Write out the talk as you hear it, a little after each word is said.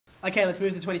Okay, let's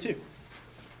move to 22.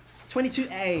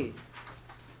 22A.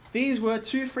 These were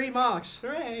 2 free marks.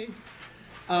 Hooray!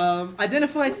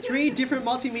 Identify 3 different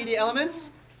multimedia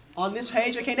elements on this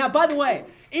page. Okay, now by the way,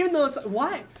 even though it's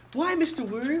why Mr.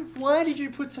 Wu? Why did you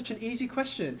put such an easy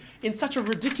question in such a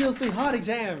ridiculously hard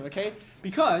exam? Okay,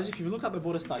 because if you've looked up the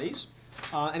Board of Studies,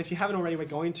 and if you haven't already, we're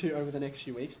going to over the next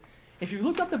few weeks. If you've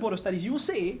looked up the Board of Studies, you will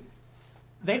see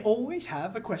they always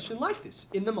have a question like this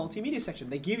in the multimedia section.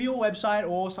 They give you a website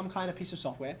or some kind of piece of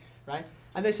software, right?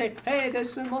 And they say, hey,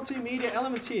 there's some multimedia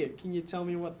elements here. Can you tell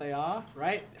me what they are,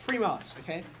 right? Free marks,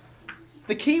 okay?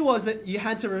 The key was that you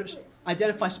had to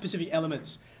identify specific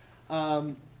elements.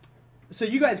 So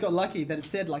you guys got lucky that it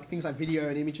said like things like video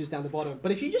and images down the bottom.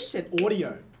 But if you just said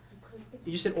audio,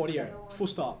 full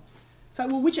stop. So,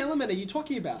 well, which element are you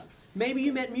talking about? Maybe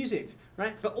you meant music,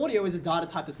 right? But audio is a data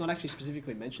type that's not actually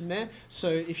specifically mentioned there. So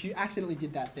if you accidentally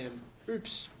did that, then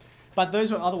oops. But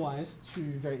those were otherwise 2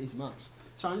 very easy marks.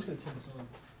 So I'm just going to turn this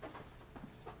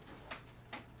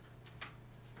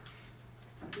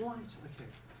on. Light. Okay,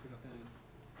 forgot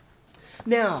that.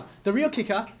 Now, the real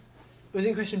kicker was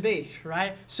in question B,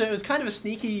 right? So it was kind of a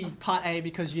sneaky part A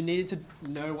because you needed to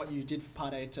know what you did for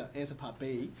part A to answer part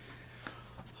B.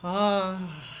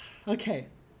 Okay,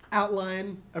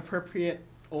 outline appropriate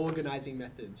organizing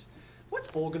methods. What's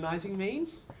organizing mean?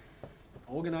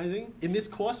 Organizing? In this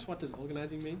course, what does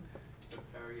organizing mean?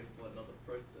 Preparing for another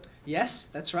process. Yes,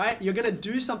 that's right. You're going to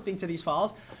do something to these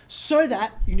files so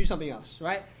that you can do something else,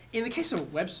 right? In the case of a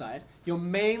website, you're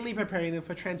mainly preparing them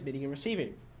for transmitting and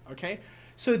receiving, okay?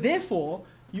 So therefore,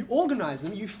 you organize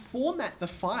them, you format the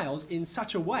files in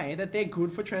such a way that they're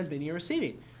good for transmitting and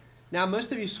receiving. Now,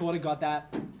 most of you sort of got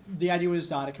that. The idea was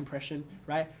data compression,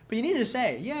 right? But you needed to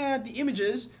say, yeah, the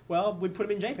images, well, we'd put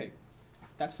them in JPEG.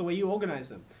 That's the way you organize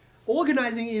them.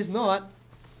 Organizing is not,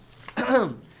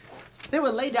 they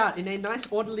were laid out in a nice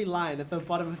orderly line at the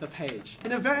bottom of the page,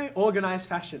 in a very organized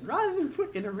fashion, rather than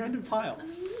put in a random pile.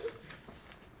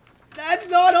 That's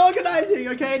not organizing,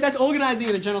 okay? That's organizing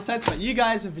in a general sense, but you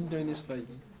guys have been doing this for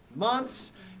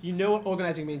months. You know what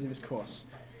organizing means in this course,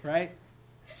 right?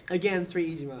 Again, 3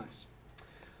 easy marks.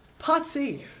 Part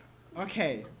C.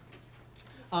 Okay.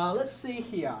 Let's see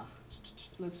here.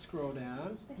 Let's scroll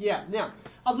down. Yeah, now,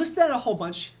 I've listed out a whole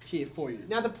bunch here for you.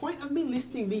 Now, the point of me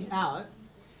listing these out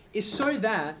is so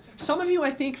that some of you,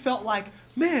 I think, felt like,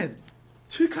 man,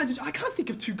 I can't think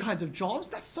of 2 kinds of jobs.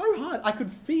 That's so hard. I could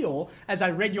feel, as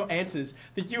I read your answers,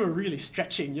 that you were really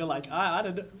stretching. You're like, I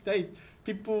don't know.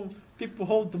 People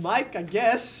hold the mic, I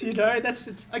guess. You know,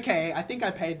 it's okay. I think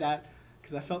I paid that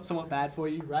because I felt somewhat bad for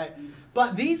you, right?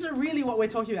 But these are really what we're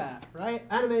talking about, right?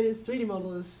 Animators, 3D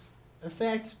modelers,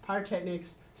 effects,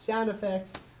 pyrotechnics, sound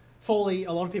effects, Foley.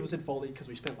 A lot of people said Foley because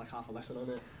we spent like half a lesson on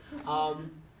it.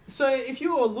 So if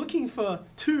you're looking for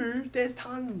 2, there's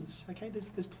tons, okay?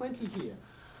 There's plenty here.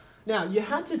 Now, you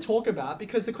had to talk about,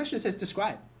 because the question says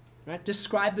describe, right?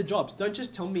 Describe the jobs. Don't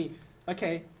just tell me,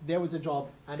 okay, there was a job,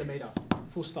 animator,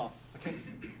 full stop, okay?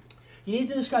 You need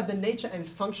to describe the nature and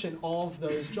function of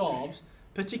those jobs,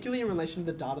 particularly in relation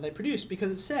to the data they produce,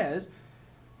 because it says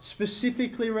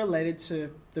specifically related to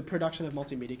the production of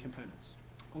multimedia components,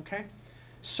 okay?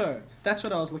 So that's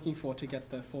what I was looking for to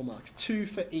get the 4 marks, 2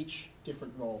 for each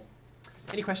different role.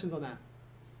 Any questions on that?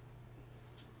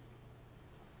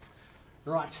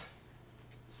 Right.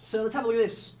 So let's have a look at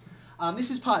this.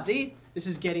 This is part D. This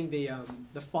is getting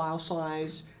the file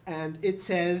size, and it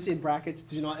says in brackets,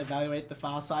 do not evaluate the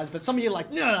file size. But some of you are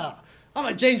like, nah, I'm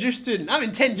a J&J student. I'm in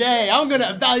 10J. I'm going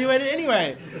to evaluate it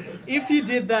anyway. If you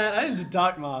did that, I didn't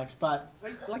deduct marks, but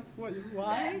like what,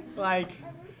 why? Like,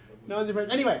 no one's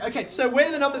impressed. Anyway, okay, so where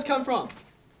do the numbers come from?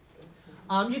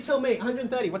 You tell me,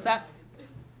 130, what's that?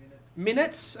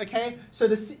 Minutes, okay. So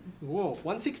whoa,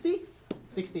 160?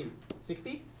 60.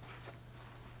 60?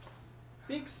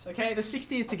 Fix, okay. The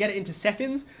 60 is to get it into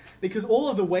seconds, because all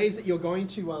of the ways that you're going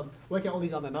to work out all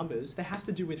these other numbers, they have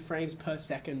to do with frames per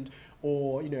second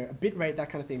or, you know, a bit rate, that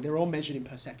kind of thing. They're all measured in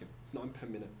per second, not in per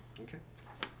minute, okay.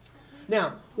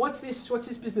 Now, what's this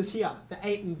business here? The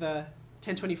 8 and the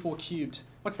 1024 cubed.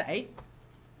 What's the 8?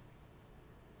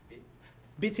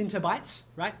 Bits into bytes,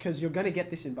 right? Because you're going to get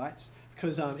this in bytes,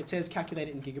 because it says calculate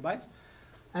it in gigabytes.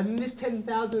 And this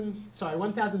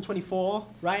 1024,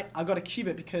 right? I've got to cube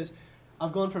it because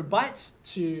I've gone from bytes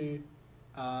to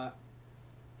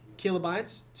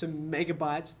kilobytes to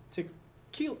megabytes to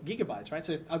gigabytes, right?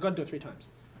 So I've got to do it 3 times,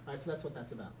 right? So that's what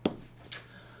that's about.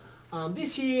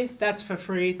 This here, that's for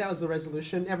free. That was the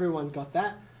resolution. Everyone got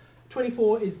that.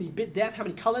 24 is the bit depth. How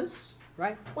many colors,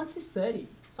 right? What's this 30?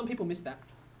 Some people miss that.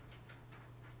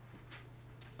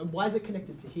 And why is it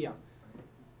connected to here?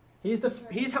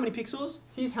 Here's how many pixels.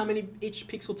 Here's how many each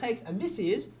pixel takes, and this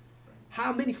is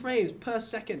how many frames per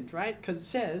second, right? Because it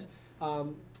says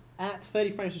at 30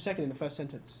 frames per second in the first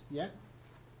sentence. Yeah.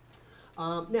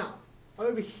 Now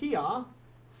over here,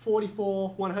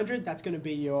 44,100. That's going to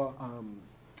be your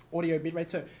audio bit rate.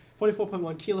 So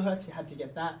 44.1 kilohertz. You had to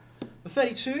get that. The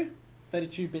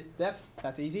 32-bit depth.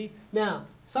 That's easy. Now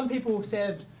some people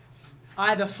said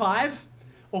either 5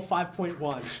 or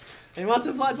 5.1. They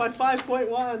multiplied by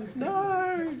 5.1.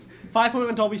 No!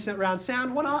 5.1 Dolby surround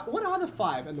sound. What are the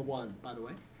 5 and the 1, by the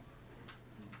way?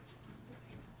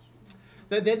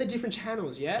 They're the different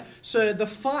channels, yeah? So the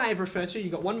 5 refer to,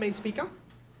 you've got one main speaker,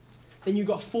 then you've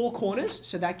got 4 corners,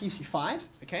 so that gives you 5,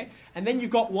 okay? And then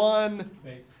you've got one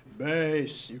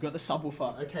bass. You've got the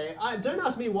subwoofer, okay? Don't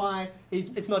ask me why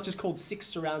it's not just called 6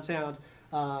 surround sound.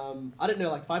 I don't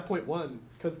know, like 5.1,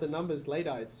 because the numbers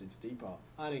later, it's deeper.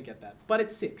 I don't get that. But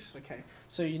it's 6, okay?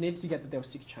 So you need to get that there were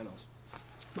 6 channels.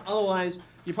 Otherwise,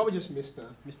 you probably just missed a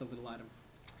little item.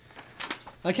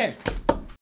 Okay,